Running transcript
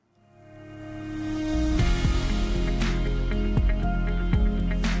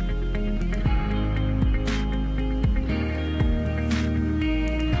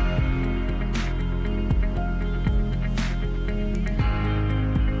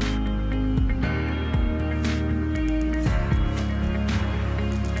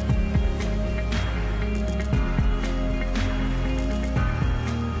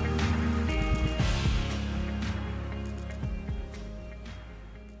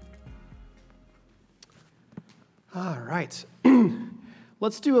All right.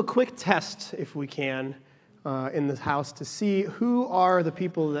 Let's do a quick test, if we can, in this house to see who are the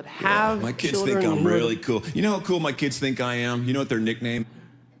people that have My kids children. think I'm really cool. You know how cool my kids think I am? You know what their nickname?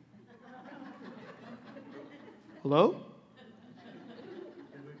 Hello?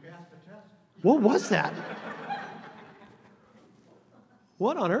 What was that?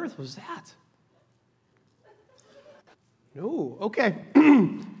 What on earth was that? No. Okay.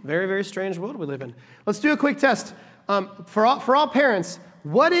 Very, very strange world we live in. Let's do a quick test. For all parents,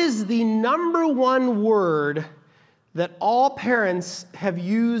 what is the number one word that all parents have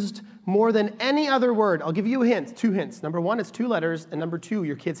used more than any other word? I'll give you a hint, 2 hints. Number 1, it's 2 letters, and number 2,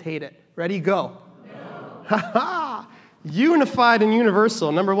 your kids hate it. Ready, go. No. Ha-ha! Unified and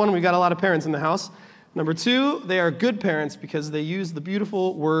universal. Number 1, we got a lot of parents in the house. Number 2, they are good parents because they use the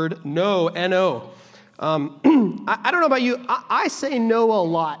beautiful word no, N-O. I don't know about you, I say no a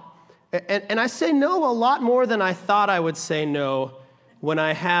lot. And I say no a lot more than I thought I would say no when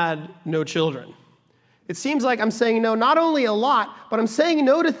I had no children. It seems like I'm saying no not only a lot, but I'm saying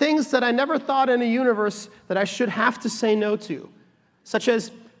no to things that I never thought in a universe that I should have to say no to. Such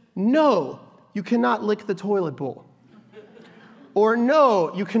as, no, you cannot lick the toilet bowl. Or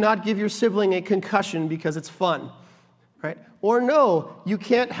no, you cannot give your sibling a concussion because it's fun. Right? Or no, you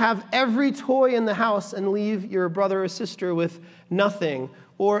can't have every toy in the house and leave your brother or sister with nothing.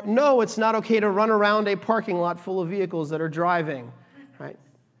 Or no, it's not okay to run around a parking lot full of vehicles that are driving. Right?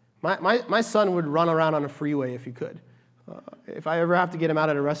 My son would run around on a freeway if he could. If I ever have to get him out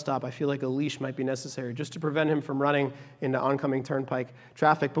at a rest stop, I feel like a leash might be necessary just to prevent him from running into oncoming turnpike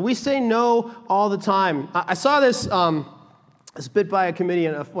traffic. But we say no all the time. I saw this bit by a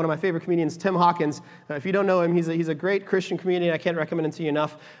comedian, one of my favorite comedians, Tim Hawkins. If you don't know him, he's a great Christian comedian. I can't recommend him to you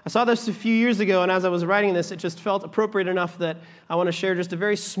enough. I saw this a few years ago, and as I was writing this, it just felt appropriate enough that I want to share just a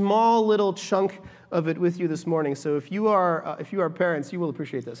very small little chunk of it with you this morning. So if you are parents, you will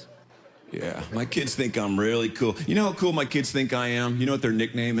appreciate this. Yeah, my kids think I'm really cool. You know how cool my kids think I am? You know what their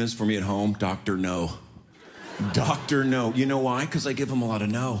nickname is for me at home? Dr. No. Dr. No. You know why? Because I give them a lot of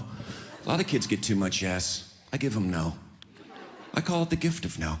no. A lot of kids get too much yes. I give them no. I call it the gift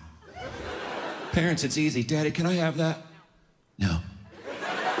of no. Parents, it's easy. Daddy, can I have that? No.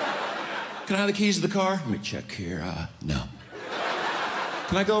 Can I have the keys to the car? Let me check here. No.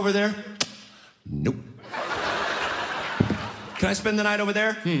 Can I go over there? Nope. Can I spend the night over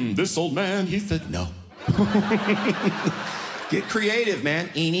there? This old man, he said no. Get creative, man.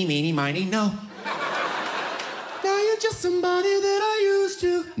 Eeny, meeny, miny, no. Now you're just somebody that I used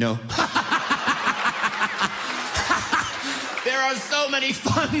to. No. There are so many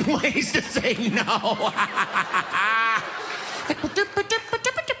fun ways to say no.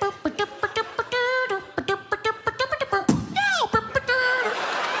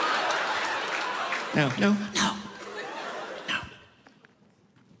 No.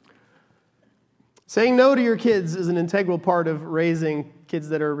 Saying no to your kids is an integral part of raising kids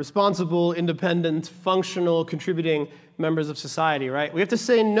that are responsible, independent, functional, contributing members of society, right? We have to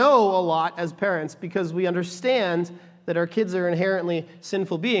say no a lot as parents because we understand that our kids are inherently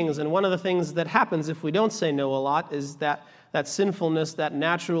sinful beings, and one of the things that happens if we don't say no a lot is that sinfulness, that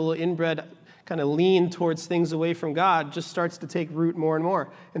natural inbred kind of lean towards things away from God just starts to take root more and more.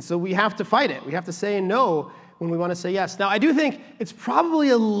 And so we have to fight it. We have to say no when we want to say yes. Now, I do think it's probably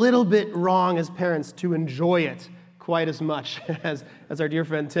a little bit wrong as parents to enjoy it quite as much as our dear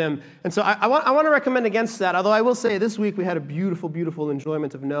friend Tim. And so I want to recommend against that, although I will say this week we had a beautiful, beautiful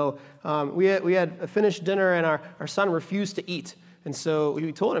enjoyment of no. We had finished dinner and our son refused to eat. And so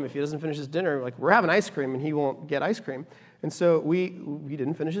we told him if he doesn't finish his dinner, like, we're having ice cream and he won't get ice cream. And so we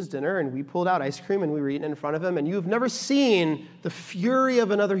didn't finish his dinner and we pulled out ice cream and we were eating in front of him. And you've never seen the fury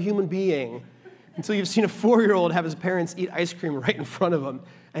of another human being until you've seen a 4-year-old have his parents eat ice cream right in front of him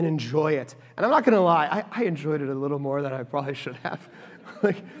and enjoy it. And I'm not going to lie, I enjoyed it a little more than I probably should have.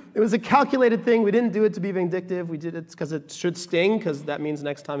 Like, it was a calculated thing. We didn't do it to be vindictive. We did it because it should sting, because that means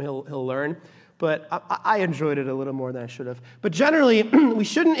next time he'll learn. But I enjoyed it a little more than I should have. But generally, we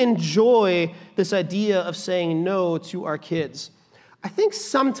shouldn't enjoy this idea of saying no to our kids. I think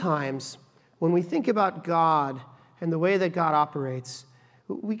sometimes when we think about God and the way that God operates,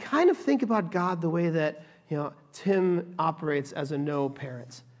 we kind of think about God the way that, Tim operates as a no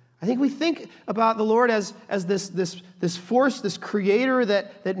parent. I think we think about the Lord as this force, this creator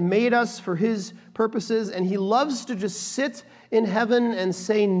that made us for his purposes, and he loves to just sit in heaven and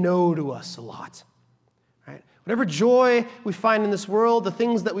say no to us a lot. Right? Whatever joy we find in this world, the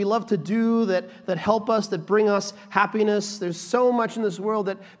things that we love to do that help us, that bring us happiness, there's so much in this world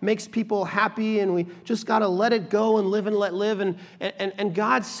that makes people happy, and we just got to let it go and live and let live. And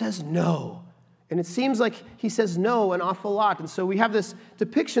God says no. And it seems like he says no an awful lot. And so we have this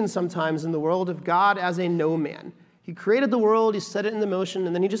depiction sometimes in the world of God as a no man. He created the world, he set it into motion,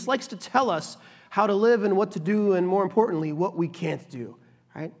 and then he just likes to tell us how to live and what to do, and more importantly, what we can't do,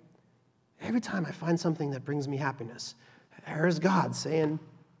 right? Every time I find something that brings me happiness, there's God saying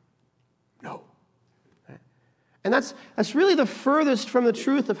no. And that's really the furthest from the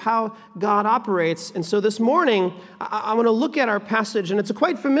truth of how God operates. And so this morning, I want to look at our passage, and it's a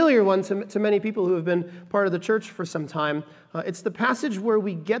quite familiar one to many people who have been part of the church for some time. It's the passage where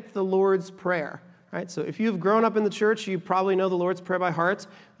we get the Lord's Prayer. Right? So if you've grown up in the church, you probably know the Lord's Prayer by heart.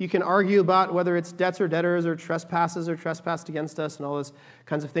 You can argue about whether it's debts or debtors or trespasses or trespassed against us and all those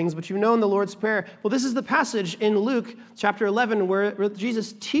kinds of things, but you've known the Lord's Prayer. Well, this is the passage in Luke chapter 11 where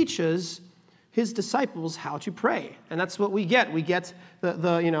Jesus teaches his disciples how to pray. And that's what we get. We get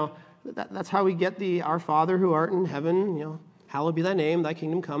that's how we get the Our Father who art in heaven, hallowed be thy name, thy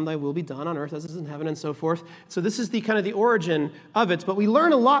kingdom come, thy will be done on earth as it is in heaven, and so forth. So this is the kind of the origin of it. But we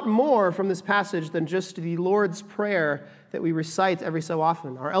learn a lot more from this passage than just the Lord's Prayer that we recite every so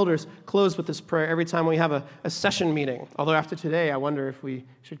often. Our elders close with this prayer every time we have a session meeting. Although after today, I wonder if we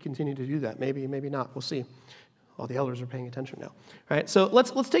should continue to do that. Maybe not. We'll see. All the elders are paying attention now. Right? So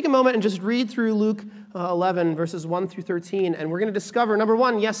let's take a moment and just read through Luke 11, verses 1 through 13, and we're going to discover, number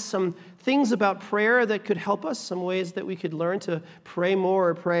one, yes, some things about prayer that could help us, some ways that we could learn to pray more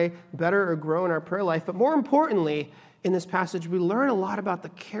or pray better or grow in our prayer life. But more importantly, in this passage, we learn a lot about the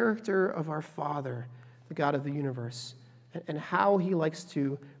character of our Father, the God of the universe, and how he likes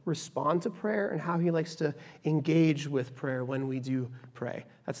to respond to prayer and how he likes to engage with prayer when we do pray.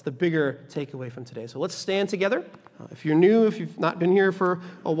 That's the bigger takeaway from today. So let's stand together. If you're new, if you've not been here for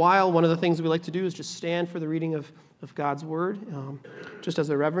a while, one of the things that we like to do is just stand for the reading of God's word, just as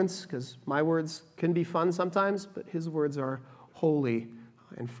a reverence, because my words can be fun sometimes, but his words are holy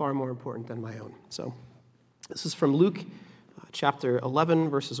and far more important than my own. So this is from Luke chapter 11,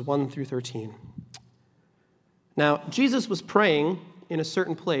 verses 1 through 13. Now, Jesus was praying in a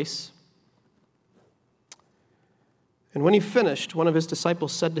certain place, and when he finished, one of his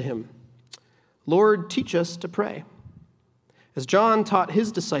disciples said to him, "Lord, teach us to pray, as John taught his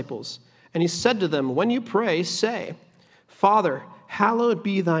disciples. And he said to them, when you pray, say, Father, hallowed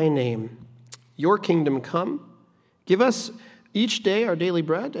be thy name. Your kingdom come. Give us each day our daily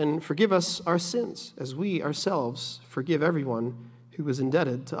bread, and forgive us our sins, as we ourselves forgive everyone who is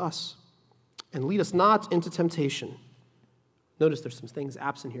indebted to us. And lead us not into temptation." Notice there's some things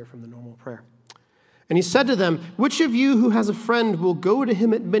absent here from the normal prayer. And he said to them, "Which of you who has a friend will go to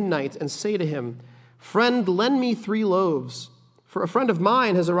him at midnight and say to him, 'Friend, lend me 3 loaves, for a friend of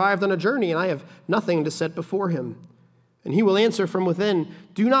mine has arrived on a journey, and I have nothing to set before him?' And he will answer from within,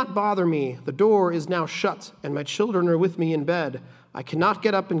 'Do not bother me. The door is now shut, and my children are with me in bed. I cannot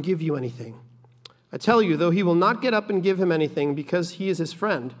get up and give you anything.' I tell you, though he will not get up and give him anything because he is his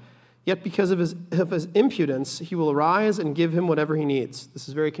friend, yet because of his impudence, he will arise and give him whatever he needs." This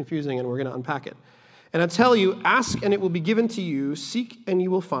is very confusing, and we're going to unpack it. "And I tell you, ask and it will be given to you, seek and you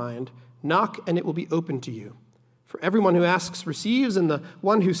will find, knock and it will be opened to you. For everyone who asks receives, and the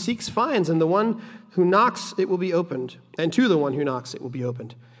one who seeks finds, and the one who knocks it will be opened. And to the one who knocks it will be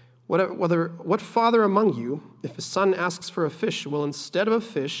opened. What father among you, if his son asks for a fish, will instead of a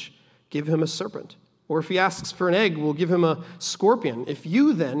fish give him a serpent? Or if he asks for an egg, will give him a scorpion? If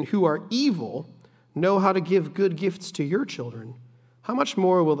you then, who are evil, know how to give good gifts to your children, how much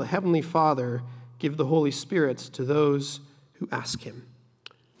more will the Heavenly Father give the Holy Spirit to those who ask him?"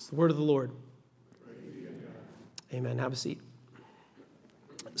 It's the word of the Lord. Amen. Have a seat.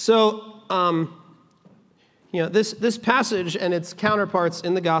 So, this passage and its counterparts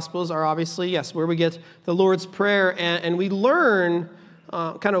in the Gospels are obviously, yes, where we get the Lord's Prayer, and we learn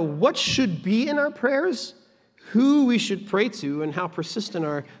kind of what should be in our prayers, who we should pray to, and how persistent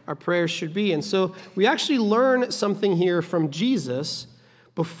our prayers should be. And so we actually learn something here from Jesus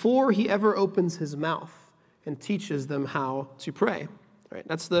before he ever opens his mouth and teaches them how to pray. Right?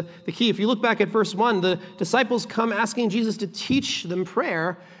 That's the key. If you look back at verse 1, the disciples come asking Jesus to teach them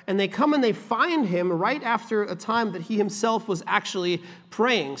prayer, and they come and they find him right after a time that he himself was actually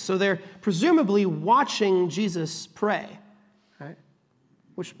praying. So they're presumably watching Jesus pray.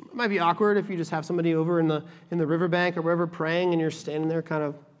 Which might be awkward if you just have somebody over in the riverbank or wherever praying, and you're standing there kind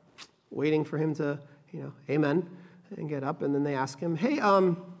of waiting for him to, amen, and get up. And then they ask him, "Hey,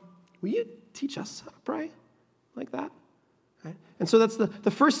 will you teach us how to pray like that?" Right? And so that's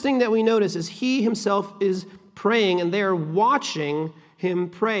the first thing that we notice is he himself is praying, and they are watching him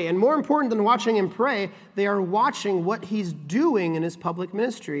pray. And more important than watching him pray, they are watching what he's doing in his public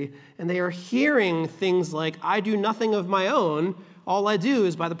ministry. And they are hearing things like, "I do nothing of my own. all I do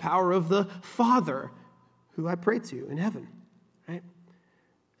is by the power of the Father, who I pray to in heaven, right?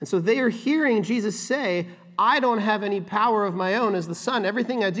 And so they are hearing Jesus say, I don't have any power of my own as the Son.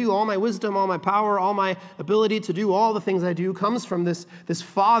 Everything I do, all my wisdom, all my power, all my ability to do all the things I do comes from this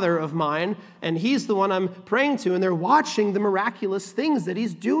Father of mine, and he's the one I'm praying to. And they're watching the miraculous things that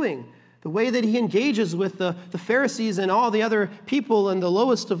he's doing, the way that he engages with the Pharisees and all the other people, and the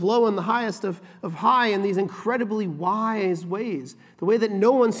lowest of low and the highest of high, in these incredibly wise ways, the way that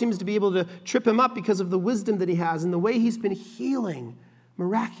no one seems to be able to trip him up because of the wisdom that he has, and the way he's been healing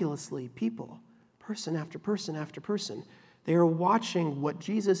miraculously people. Person after person after person. They are watching what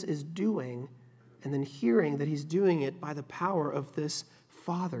Jesus is doing and then hearing that he's doing it by the power of this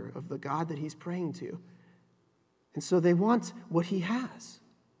Father, of the God that he's praying to. And so they want what he has.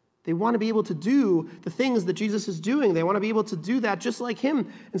 They want to be able to do the things that Jesus is doing. They want to be able to do that just like him.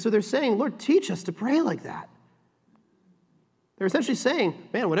 And so they're saying, Lord, teach us to pray like that. They're essentially saying,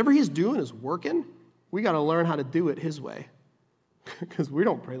 man, whatever he's doing is working. We got to learn how to do it his way because we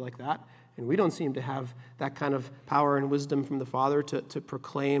don't pray like that. And we don't seem to have that kind of power and wisdom from the Father to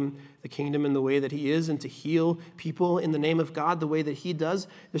proclaim the kingdom in the way that he is and to heal people in the name of God the way that he does.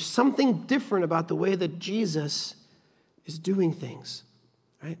 There's something different about the way that Jesus is doing things,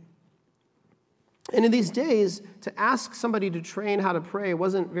 right? And in these days, to ask somebody to train how to pray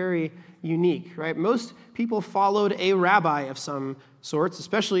wasn't very unique, right? Most people followed a rabbi of some sorts,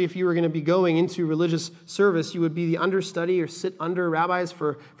 especially if you were going to be going into religious service. You would be the understudy or sit under rabbis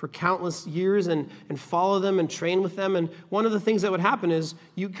for countless years and follow them and train with them. And one of the things that would happen is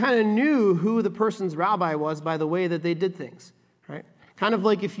you kind of knew who the person's rabbi was by the way that they did things, right? Kind of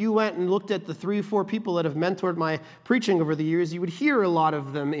like if you went and looked at the 3 or 4 people that have mentored my preaching over the years, you would hear a lot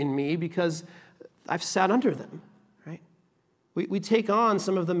of them in me because I've sat under them, right? We take on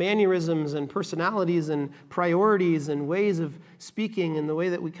some of the mannerisms and personalities and priorities and ways of speaking and the way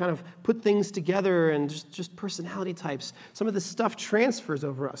that we kind of put things together and just personality types. Some of this stuff transfers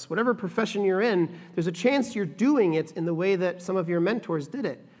over us. Whatever profession you're in, there's a chance you're doing it in the way that some of your mentors did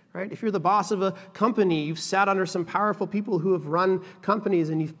it, right? If you're the boss of a company, you've sat under some powerful people who have run companies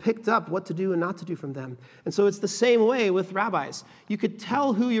and you've picked up what to do and not to do from them. And so it's the same way with rabbis. You could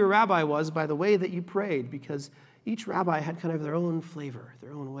tell who your rabbi was by the way that you prayed because each rabbi had kind of their own flavor,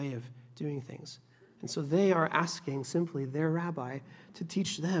 their own way of doing things. And so they are asking simply their rabbi to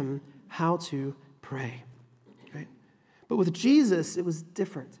teach them how to pray, right? But with Jesus, it was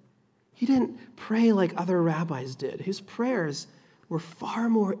different. He didn't pray like other rabbis did. His prayers were far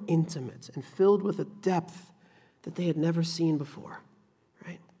more intimate and filled with a depth that they had never seen before,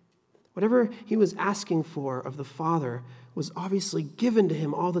 right? Whatever he was asking for of the Father was obviously given to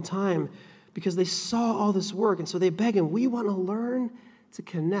him all the time because they saw all this work, and so they beg him, we want to learn to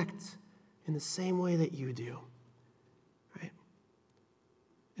connect in the same way that you do, right?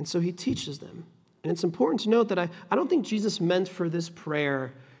 And so he teaches them. And it's important to note that I don't think Jesus meant for this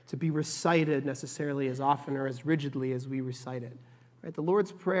prayer to be recited necessarily as often or as rigidly as we recite it. Right? The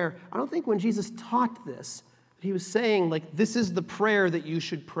Lord's Prayer, I don't think when Jesus taught this, he was saying, like, this is the prayer that you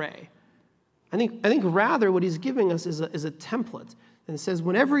should pray. I think rather what he's giving us is a template. And it says,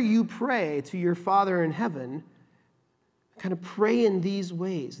 whenever you pray to your Father in heaven, kind of pray in these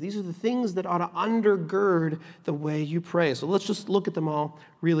ways. These are the things that ought to undergird the way you pray. So let's just look at them all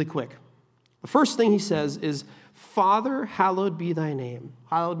really quick. The first thing he says is, Father, hallowed be thy name.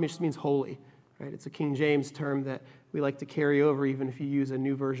 Hallowed just means holy, right? It's a King James term that we like to carry over even if you use a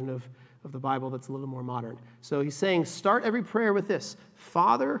new version of the Bible that's a little more modern. So he's saying, start every prayer with this,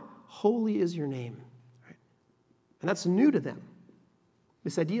 Father, holy is your name. Right? And that's new to them.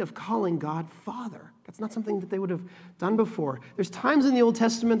 This idea of calling God Father. That's not something that they would have done before. There's times in the Old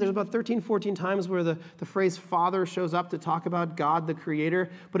Testament, there's about 13, 14 times where the phrase Father shows up to talk about God, the Creator,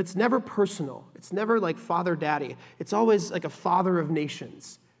 but it's never personal. It's never like Father, Daddy. It's always like a Father of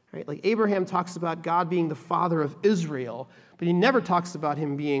nations. Right? Like Abraham talks about God being the father of Israel, but he never talks about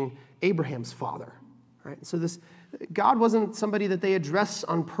him being Abraham's father. Right? So God wasn't somebody that they address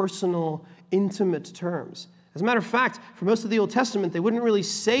on personal, intimate terms. As a matter of fact, for most of the Old Testament, they wouldn't really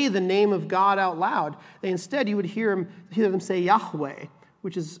say the name of God out loud. Instead, you would hear them say Yahweh,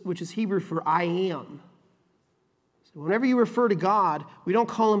 which is Hebrew for I am. So whenever you refer to God, we don't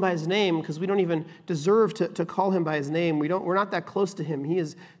call him by his name because we don't even deserve to call him by his name. We're not that close to him. He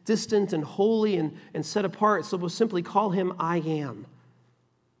is distant and holy and set apart. So we'll simply call him I am.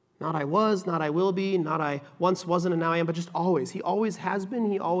 Not I was, not I will be, not I once wasn't and now I am, but just always. He always has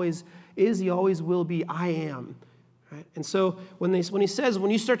been, he always is, he always will be, I am. Right? And so when he says,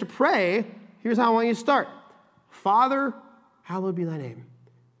 when you start to pray, here's how I want you to start. Father, hallowed be thy name.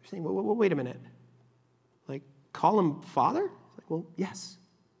 You're saying, wait a minute. Like, call him Father? Well, yes.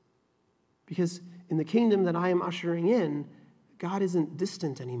 Because in the kingdom that I am ushering in, God isn't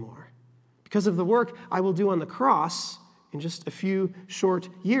distant anymore. Because of the work I will do on the cross, in just a few short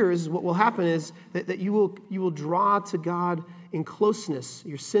years, what will happen is that you will draw to God in closeness.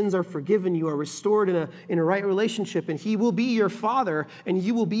 Your sins are forgiven. You are restored in a right relationship, and he will be your father, and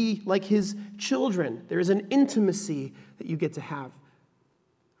you will be like his children. There is an intimacy that you get to have.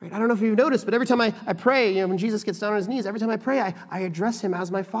 Right? I don't know if you've noticed, but every time I pray, when Jesus gets down on his knees, every time I pray, I address him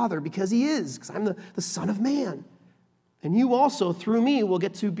as my father because he is, because I'm the Son of Man. And you also, through me, will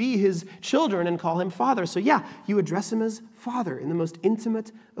get to be his children and call him Father. So yeah, you address him as Father in the most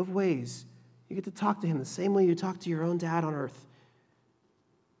intimate of ways. You get to talk to him the same way you talk to your own dad on earth.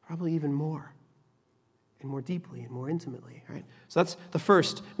 Probably even more, and more deeply and more intimately, right? So that's the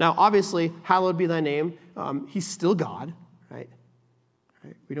first. Now, obviously, hallowed be thy name. He's still God, right?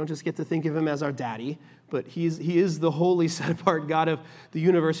 We don't just get to think of him as our daddy, but he is the holy, set-apart God of the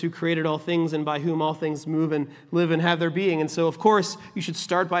universe who created all things and by whom all things move and live and have their being. And so, of course, you should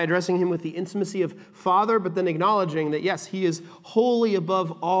start by addressing him with the intimacy of Father, but then acknowledging that, yes, he is holy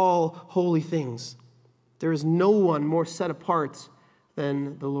above all holy things. There is no one more set apart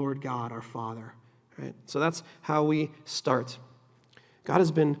than the Lord God, our Father. Right? So that's how we start. God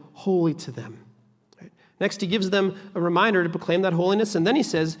has been holy to them. Next, he gives them a reminder to proclaim that holiness, and then he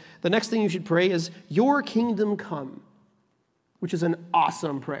says, the next thing you should pray is, your kingdom come, which is an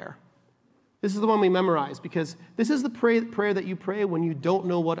awesome prayer. This is the one we memorize, because this is the prayer that you pray when you don't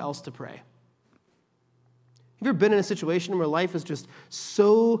know what else to pray. Have you ever been in a situation where life is just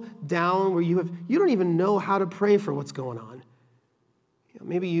so down, where you don't even know how to pray for what's going on?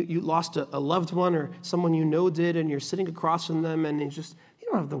 Maybe you lost a loved one, or someone you know did, and you're sitting across from them, and you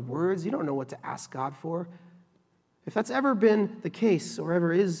don't have the words, you don't know what to ask God for. If that's ever been the case, or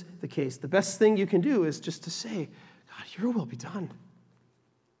ever is the case, the best thing you can do is just to say, God, your will be done.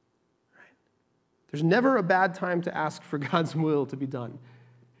 Right? There's never a bad time to ask for God's will to be done.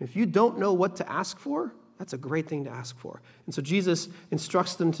 If you don't know what to ask for, that's a great thing to ask for. And so Jesus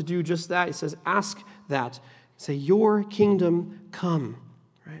instructs them to do just that. He says, ask that. Say, your kingdom come.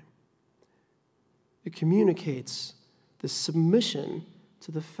 Right? It communicates the submission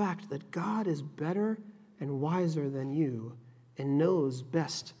to the fact that God is better and wiser than you and knows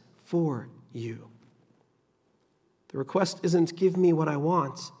best for you. The request isn't give me what I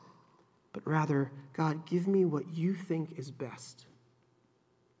want, but rather, God, give me what you think is best,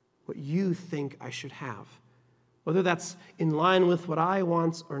 what you think I should have, whether that's in line with what I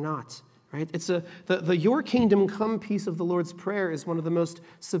want or not. Right? It's the your kingdom come piece of the Lord's Prayer is one of the most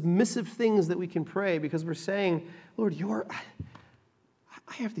submissive things that we can pray, because we're saying, Lord,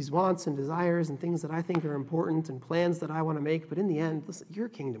 I have these wants and desires and things that I think are important and plans that I want to make, but in the end, listen, your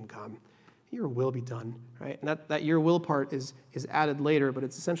kingdom come. Your will be done, right? And that your will part is added later, but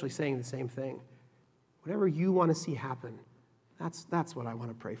it's essentially saying the same thing. Whatever you want to see happen, that's what I want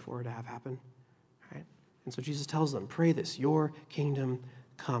to pray for to have happen, right? And so Jesus tells them, pray this, your kingdom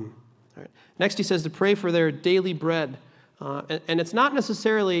come. All right. Next, he says to pray for their daily bread. And it's not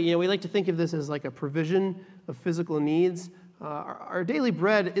necessarily, we like to think of this as like a provision of physical needs. Our daily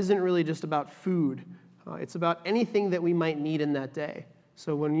bread isn't really just about food. It's about anything that we might need in that day.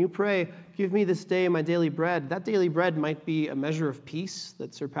 So when you pray, give me this day my daily bread, that daily bread might be a measure of peace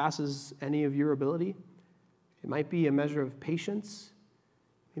that surpasses any of your ability. It might be a measure of patience.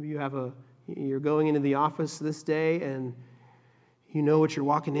 Maybe you're going into the office this day and you know what you're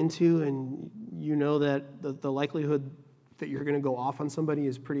walking into, and you know that the likelihood that you're going to go off on somebody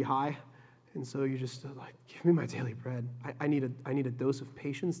is pretty high. And so you just like, give me my daily bread. I need a dose of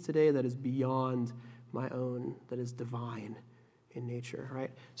patience today that is beyond my own, that is divine in nature,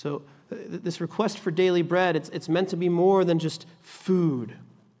 right? So this request for daily bread, it's meant to be more than just food,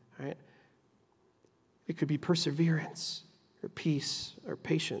 right? It could be perseverance, or peace, or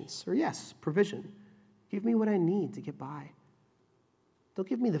patience, or yes, provision. Give me what I need to get by. Don't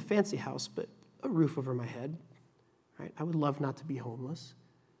give me the fancy house, but a roof over my head, right? I would love not to be homeless.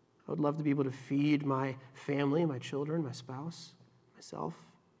 I would love to be able to feed my family, my children, my spouse, myself.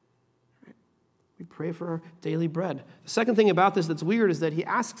 Right? We pray for our daily bread. The second thing about this that's weird is that he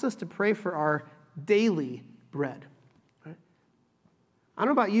asks us to pray for our daily bread. Right? I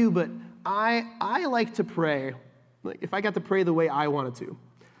don't know about you, but I like to pray, like if I got to pray the way I wanted to.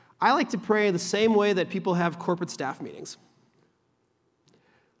 I like to pray the same way that people have corporate staff meetings.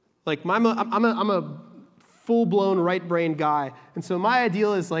 Like I'm a full-blown right-brain guy, and so my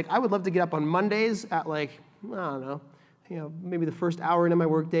ideal is like I would love to get up on Mondays at like, I don't know, maybe the first hour into my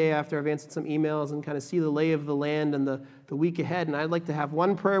workday after I've answered some emails and kind of see the lay of the land and the week ahead, and I'd like to have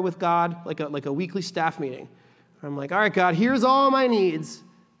one prayer with God, like a weekly staff meeting. I'm like, all right, God, here's all my needs.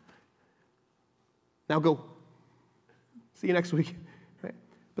 Now go. See you next week. Right?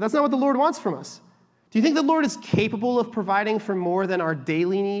 But that's not what the Lord wants from us. Do you think the Lord is capable of providing for more than our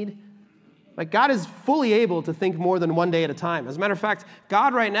daily need? Like, God is fully able to think more than one day at a time. As a matter of fact,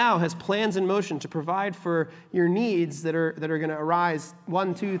 God right now has plans in motion to provide for your needs that are going to arise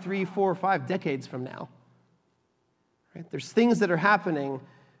 1, 2, 3, 4, 5 decades from now. Right? There's things that are happening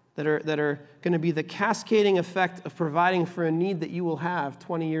that are going to be the cascading effect of providing for a need that you will have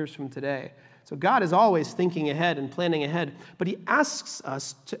 20 years from today. So God is always thinking ahead and planning ahead, but he asks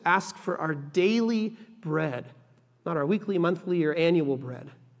us to ask for our daily bread, not our weekly, monthly, or annual bread.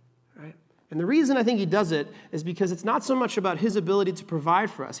 Right? And the reason I think he does it is because it's not so much about his ability to provide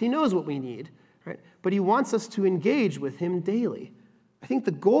for us. He knows what we need, right? But he wants us to engage with him daily. I think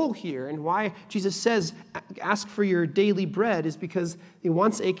the goal here and why Jesus says, ask for your daily bread, is because he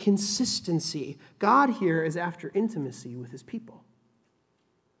wants a consistency. God here is after intimacy with his people.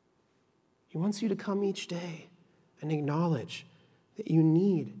 He wants you to come each day and acknowledge that you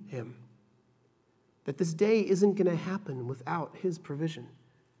need him, that this day isn't going to happen without his provision,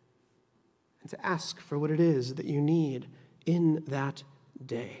 and to ask for what it is that you need in that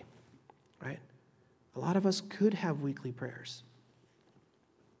day, right? A lot of us could have weekly prayers.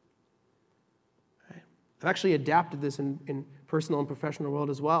 Right? I've actually adapted this in personal and professional world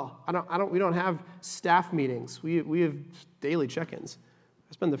as well. We don't have staff meetings. We have daily check-ins.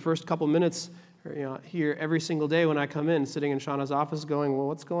 I spend the first couple minutes here every single day when I come in, sitting in Shauna's office going, well,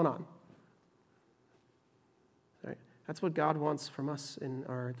 what's going on? Right? That's what God wants from us in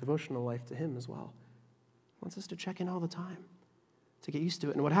our devotional life to him as well. He wants us to check in all the time, to get used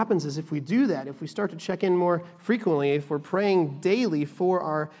to it. And what happens is if we do that, if we start to check in more frequently, if we're praying daily for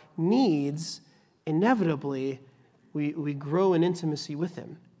our needs, inevitably we grow in intimacy with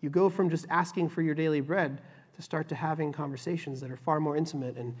him. You go from just asking for your daily bread to start to having conversations that are far more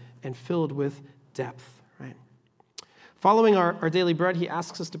intimate and filled with depth, right? Following our daily bread, he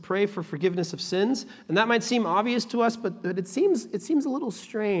asks us to pray for forgiveness of sins. And that might seem obvious to us, but it seems a little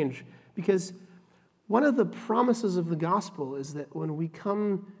strange, because one of the promises of the gospel is that when we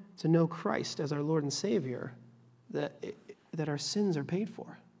come to know Christ as our Lord and Savior, that our sins are paid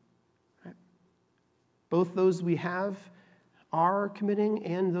for, right? Both those we are committing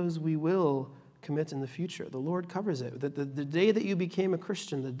and those we will commit in the future. The Lord covers it. The day that you became a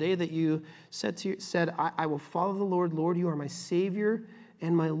Christian, the day that you said, I will follow the Lord. Lord, you are my Savior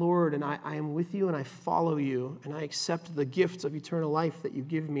and my Lord, and I am with you, and I follow you, and I accept the gifts of eternal life that you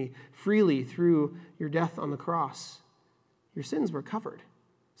give me freely through your death on the cross. Your sins were covered.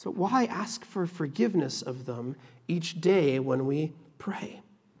 So why ask for forgiveness of them each day when we pray?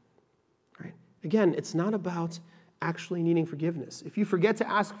 Right? Again, it's not about actually needing forgiveness. If you forget to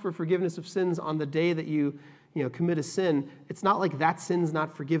ask for forgiveness of sins on the day that you commit a sin, it's not like that sin's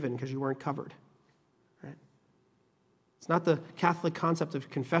not forgiven because you weren't covered. Right? It's not the Catholic concept of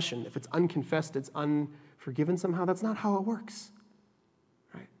confession. If it's unconfessed, it's unforgiven somehow. That's not how it works.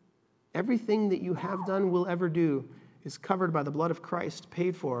 Right? Everything that you have done, will ever do, is covered by the blood of Christ,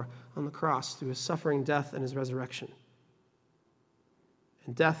 paid for on the cross through his suffering, death, and his resurrection.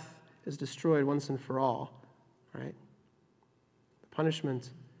 And death is destroyed once and for all. Right? The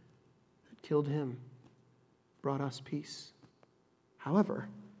punishment that killed him brought us peace. However,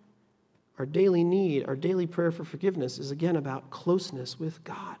 our daily need, our daily prayer for forgiveness is again about closeness with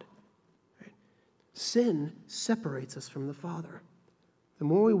God. Right? Sin separates us from the Father. The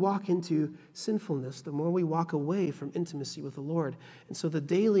more we walk into sinfulness, the more we walk away from intimacy with the Lord. And so the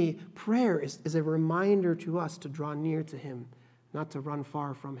daily prayer is a reminder to us to draw near to him, not to run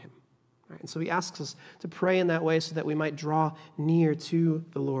far from him. Right? And so he asks us to pray in that way so that we might draw near to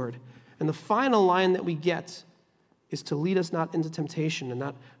the Lord. And the final line that we get is to lead us not into temptation, and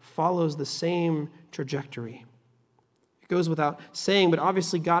that follows the same trajectory. It goes without saying, but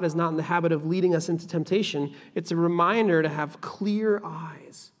obviously God is not in the habit of leading us into temptation. It's a reminder to have clear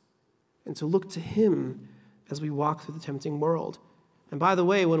eyes and to look to him as we walk through the tempting world. And by the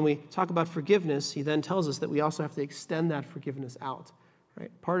way, when we talk about forgiveness, he then tells us that we also have to extend that forgiveness out. Right?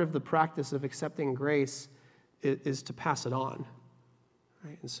 Part of the practice of accepting grace is to pass it on.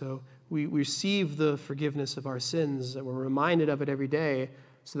 Right? And so we receive the forgiveness of our sins, and we're reminded of it every day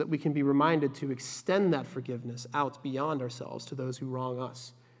so that we can be reminded to extend that forgiveness out beyond ourselves to those who wrong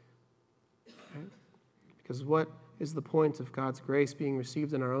us. Right? Because what is the point of God's grace being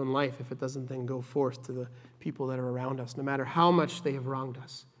received in our own life if it doesn't then go forth to the people that are around us, no matter how much they have wronged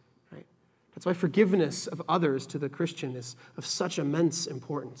us? That's why forgiveness of others to the Christian is of such immense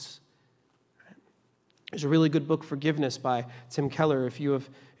importance. There's a really good book, Forgiveness, by Tim Keller. If you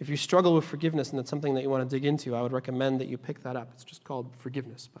struggle with forgiveness and that's something that you want to dig into, I would recommend that you pick that up. It's just called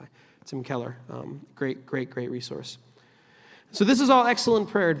Forgiveness by Tim Keller. Great resource. So this is all excellent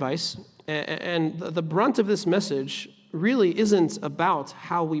prayer advice, and the brunt of this message really isn't about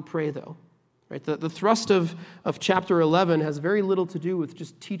how we pray, though. Right? The thrust of chapter 11 has very little to do with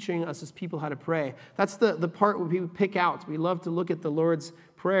just teaching us as people how to pray. That's the part where we pick out. We love to look at the Lord's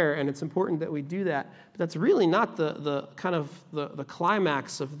Prayer, and it's important that we do that. But that's really not the kind of the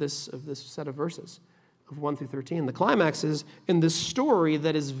climax of this set of verses of 1 through 13. The climax is in this story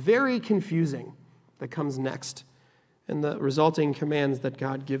that is very confusing that comes next, and the resulting commands that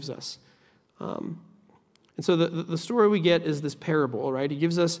God gives us. And so the story we get is this parable, right? He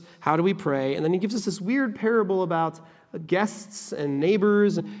gives us how do we pray, and then he gives us this weird parable about guests and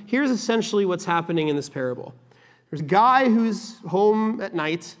neighbors. Here's essentially what's happening in this parable. There's a guy who's home at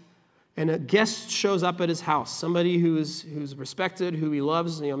night, and a guest shows up at his house, somebody who's respected, who he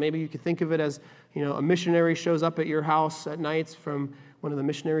loves. Maybe you could think of it as, a missionary shows up at your house at night from one of the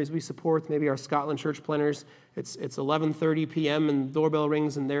missionaries we support, maybe our Scotland church planners. It's 11:30 p.m. and the doorbell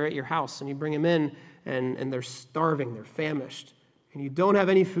rings, and they're at your house, and you bring them in, and they're starving, they're famished, and you don't have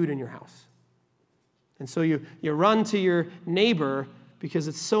any food in your house. And so you run to your neighbor because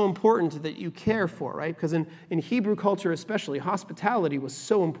it's so important that you care for, right? Because in Hebrew culture especially, hospitality was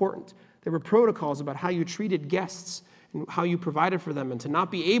so important. There were protocols about how you treated guests and how you provided for them, and to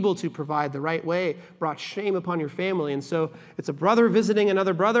not be able to provide the right way brought shame upon your family. And so it's a brother visiting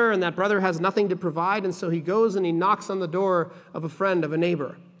another brother, and that brother has nothing to provide, and so he goes and he knocks on the door of a friend, of a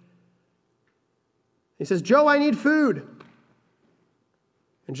neighbor. He says, "Joe, I need food."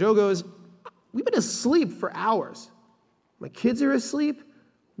 And Joe goes, "We've been asleep for hours. My kids are asleep.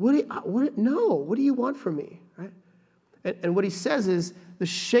 What do you want from me?" Right? And what he says is the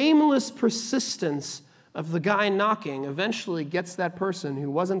shameless persistence of the guy knocking eventually gets that person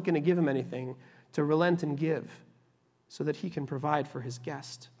who wasn't going to give him anything to relent and give so that he can provide for his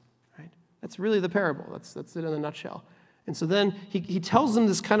guest. Right? That's really the parable. That's it in a nutshell. And so then he tells them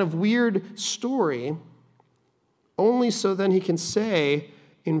this kind of weird story only so then he can say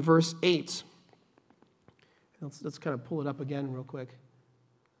in verse 8, let's kind of pull it up again real quick,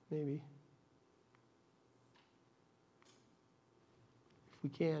 maybe, if we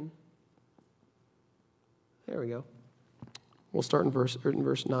can. There we go. We'll start in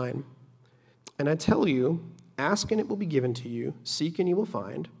verse 9. "And I tell you, ask and it will be given to you, seek and you will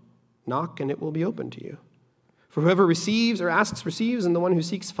find, knock and it will be opened to you. For whoever receives or asks receives, and the one who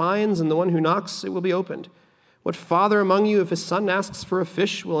seeks finds, and the one who knocks it will be opened. What father among you, if his son asks for a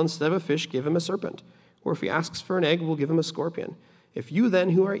fish, will instead of a fish give him a serpent? Or if he asks for an egg, will give him a scorpion? If you then,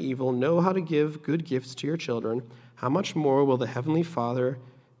 who are evil, know how to give good gifts to your children, how much more will the heavenly Father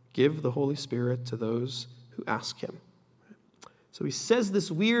give the Holy Spirit to those who ask him?" So he says this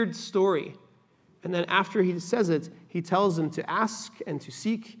weird story, and then after he says it, he tells them to ask and to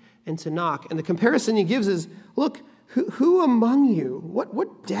seek and to knock. And the comparison he gives is, look, who among you,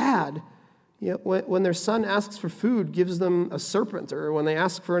 what dad, when their son asks for food, gives them a serpent, or when they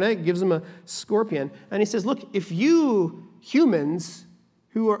ask for an egg, gives them a scorpion? And he says, look, if you humans,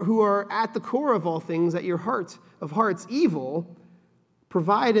 who are at the core of all things, at your heart of hearts, evil,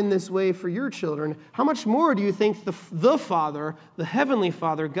 provide in this way for your children, how much more do you think the Father, the Heavenly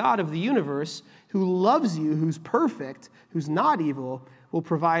Father, God of the universe, who loves you, who's perfect, who's not evil, will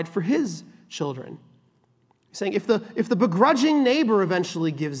provide for his children? He's saying if the begrudging neighbor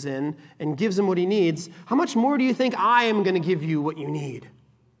eventually gives in and gives him what he needs, how much more do you think I am going to give you what you need?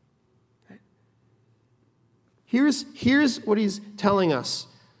 Here's what he's telling us.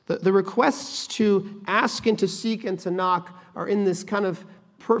 The requests to ask and to seek and to knock are in this kind of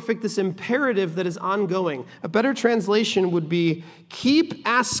this imperative that is ongoing. A better translation would be, keep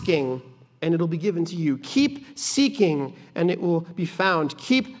asking and it'll be given to you. Keep seeking and it will be found.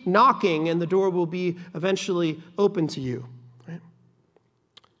 Keep knocking and the door will be eventually open to you. Right?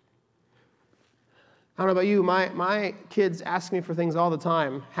 I don't know about you, my kids ask me for things all the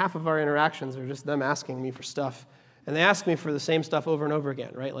time. Half of our interactions are just them asking me for stuff. And they ask me for the same stuff over and over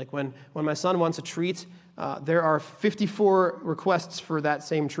again, right? Like when my son wants a treat, there are 54 requests for that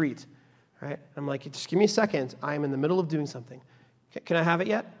same treat, right? I'm like, just give me a second. I am in the middle of doing something. Can I have it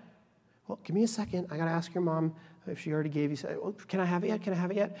yet? Well, give me a second. I got to ask your mom if she already gave you. Well, can I have it yet? Can I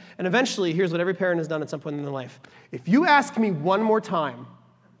have it yet? And eventually, here's what every parent has done at some point in their life. If you ask me one more time,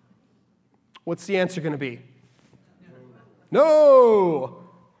 what's the answer going to be? No.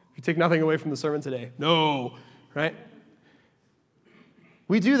 You take nothing away from the sermon today. No. Right?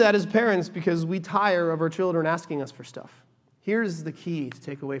 We do that as parents because we tire of our children asking us for stuff. Here's the key to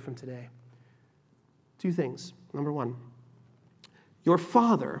take away from today. Two things. Number one, your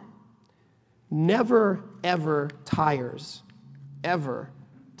Father never, ever tires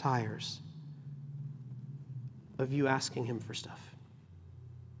of you asking him for stuff.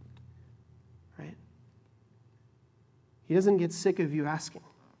 Right? He doesn't get sick of you asking.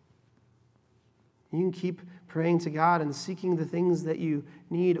 You can keep praying to God and seeking the things that you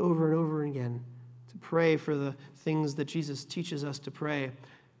need over and over again, to pray for the things that Jesus teaches us to pray.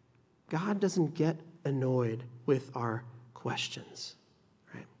 God doesn't get annoyed with our questions,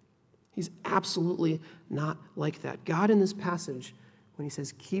 right? He's absolutely not like that. God in this passage, when he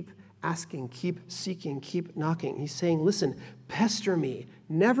says keep asking, keep seeking, keep knocking, he's saying, listen, pester me.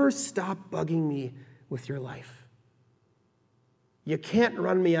 Never stop bugging me with your life. You can't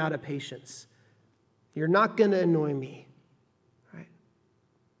run me out of patience. You're not going to annoy me, right?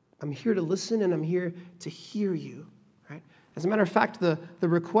 I'm here to listen and I'm here to hear you, right? As a matter of fact, the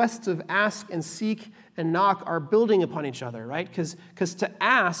requests of ask and seek and knock are building upon each other, right? Because to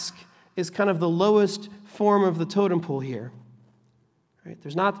ask is kind of the lowest form of the totem pole here, right?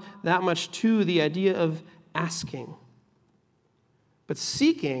 There's not that much to the idea of asking. But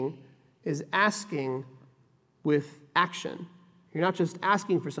seeking is asking with action. You're not just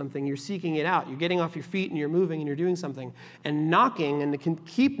asking for something, you're seeking it out. You're getting off your feet and you're moving and you're doing something. And knocking, and can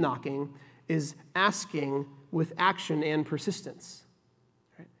keep knocking, is asking with action and persistence.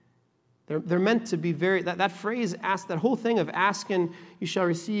 Right? They're meant to be very, that phrase, ask, that whole thing of ask and you shall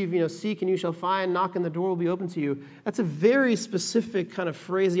receive, seek and you shall find, knock and the door will be open to you. That's a very specific kind of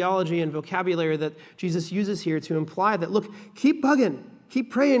phraseology and vocabulary that Jesus uses here to imply that, look, keep bugging. Keep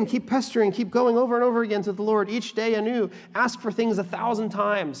praying, keep pestering, keep going over and over again to the Lord each day anew. Ask for things 1,000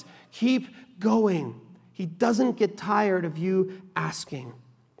 times. Keep going. He doesn't get tired of you asking,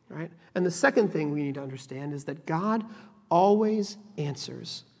 right? And the second thing we need to understand is that God always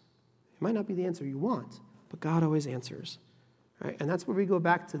answers. It might not be the answer you want, but God always answers, right? And that's where we go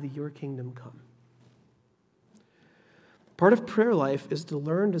back to the your kingdom come. Part of prayer life is to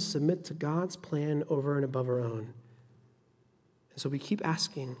learn to submit to God's plan over and above our own. And so we keep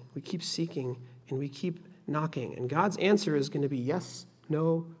asking, we keep seeking, and we keep knocking. And God's answer is going to be yes,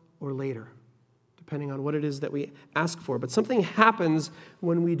 no, or later, depending on what it is that we ask for. But something happens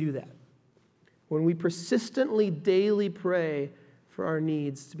when we do that. When we persistently, daily pray for our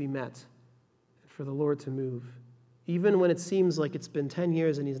needs to be met, and for the Lord to move, even when it seems like it's been 10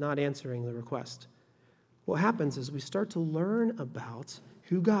 years and he's not answering the request. What happens is we start to learn about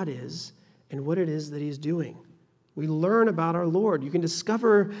who God is and what it is that he's doing. We learn about our Lord. You can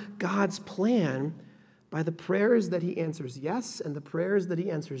discover God's plan by the prayers that he answers yes, and the prayers that he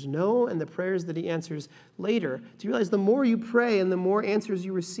answers no, and the prayers that he answers later. Do you realize the more you pray and the more answers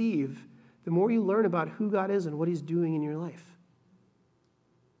you receive, the more you learn about who God is and what he's doing in your life?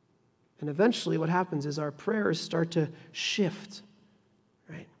 And eventually what happens is our prayers start to shift,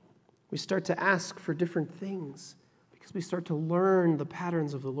 right? We start to ask for different things because we start to learn the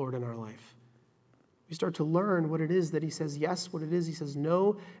patterns of the Lord in our life. We start to learn what it is that he says yes, what it is he says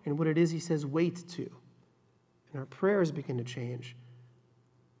no, and what it is he says wait to. And our prayers begin to change.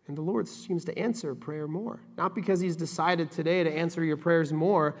 And the Lord seems to answer prayer more. Not because he's decided today to answer your prayers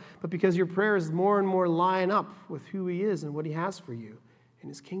more, but because your prayers more and more line up with who he is and what he has for you in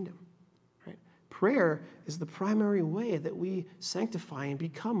his kingdom. Right? Prayer is the primary way that we sanctify and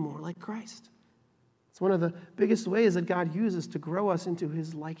become more like Christ. It's one of the biggest ways that God uses to grow us into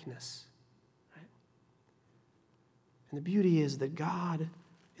his likeness. And the beauty is that God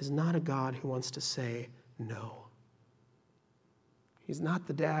is not a God who wants to say no. He's not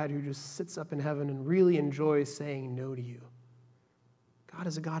the dad who just sits up in heaven and really enjoys saying no to you. God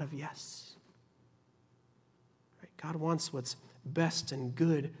is a God of yes. Right? God wants what's best and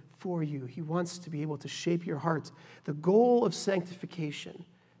good for you. He wants to be able to shape your heart. The goal of sanctification,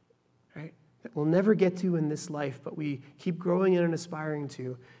 right, that we'll never get to in this life, but we keep growing in and aspiring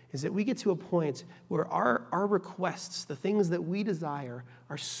to, is that we get to a point where our requests, the things that we desire,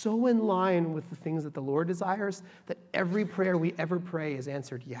 are so in line with the things that the Lord desires that every prayer we ever pray is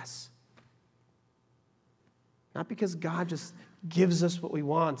answered yes. Not because God just gives us what we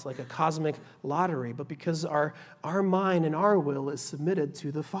want like a cosmic lottery, but because our mind and our will is submitted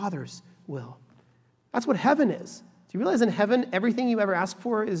to the Father's will. That's what heaven is. Do you realize in heaven, everything you ever ask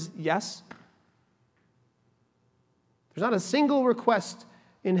for is yes? There's not a single request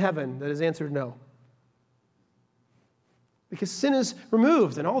in heaven that is answered no. Because sin is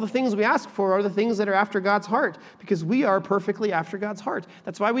removed, and all the things we ask for are the things that are after God's heart, because we are perfectly after God's heart.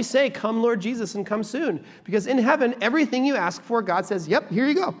 That's why we say, come Lord Jesus, and come soon. Because in heaven, everything you ask for, God says, yep, here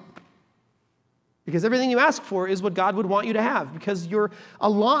you go. Because everything you ask for is what God would want you to have, because you're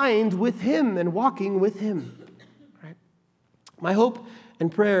aligned with him and walking with him. Right? My hope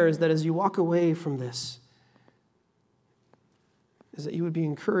and prayer is that as you walk away from this, is that you would be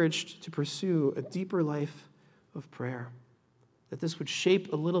encouraged to pursue a deeper life of prayer, that this would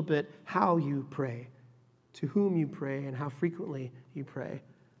shape a little bit how you pray, to whom you pray, and how frequently you pray.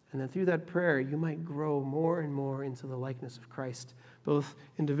 And then through that prayer, you might grow more and more into the likeness of Christ, both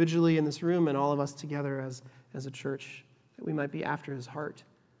individually in this room and all of us together as a church, that we might be after his heart.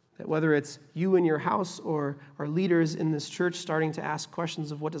 That whether it's you in your house or our leaders in this church starting to ask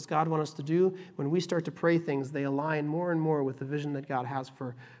questions of what does God want us to do, when we start to pray things, they align more and more with the vision that God has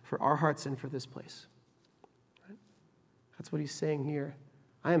for our hearts and for this place. Right? That's what he's saying here.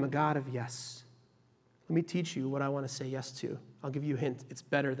 I am a God of yes. Let me teach you what I want to say yes to. I'll give you a hint. It's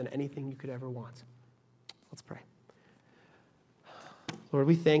better than anything you could ever want. Let's pray. Lord,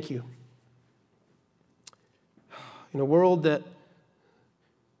 we thank you. In a world that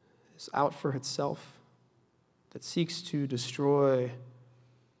is out for itself, that seeks to destroy,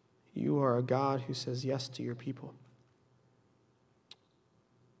 you are a God who says yes to your people.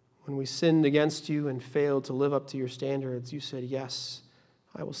 When we sinned against you and failed to live up to your standards, you said, yes,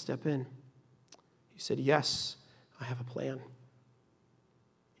 I will step in. You said, yes, I have a plan.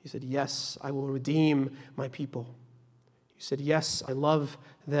 You said, yes, I will redeem my people. You said, yes, I love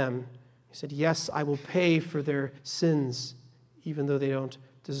them. You said, yes, I will pay for their sins, even though they don't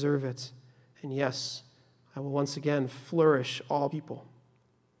deserve it. And yes, I will once again flourish all people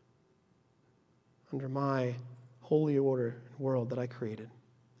under my holy order and world that I created.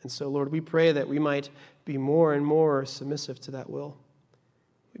 And so, Lord, we pray that we might be more and more submissive to that will.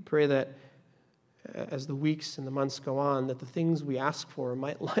 We pray that as the weeks and the months go on, that the things we ask for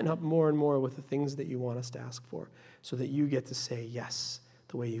might line up more and more with the things that you want us to ask for, so that you get to say yes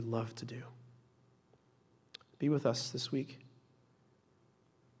the way you love to do. Be with us this week.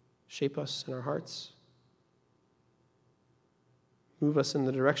 Shape us in our hearts. Move us in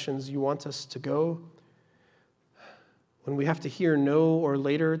the directions you want us to go. When we have to hear no or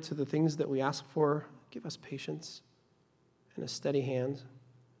later to the things that we ask for, give us patience and a steady hand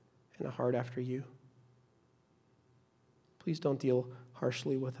and a heart after you. Please don't deal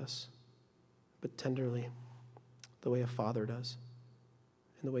harshly with us, but tenderly, the way a father does,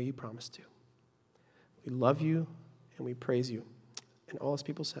 and the way you promised to. We love you and we praise you. And all his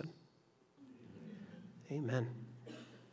people said, amen.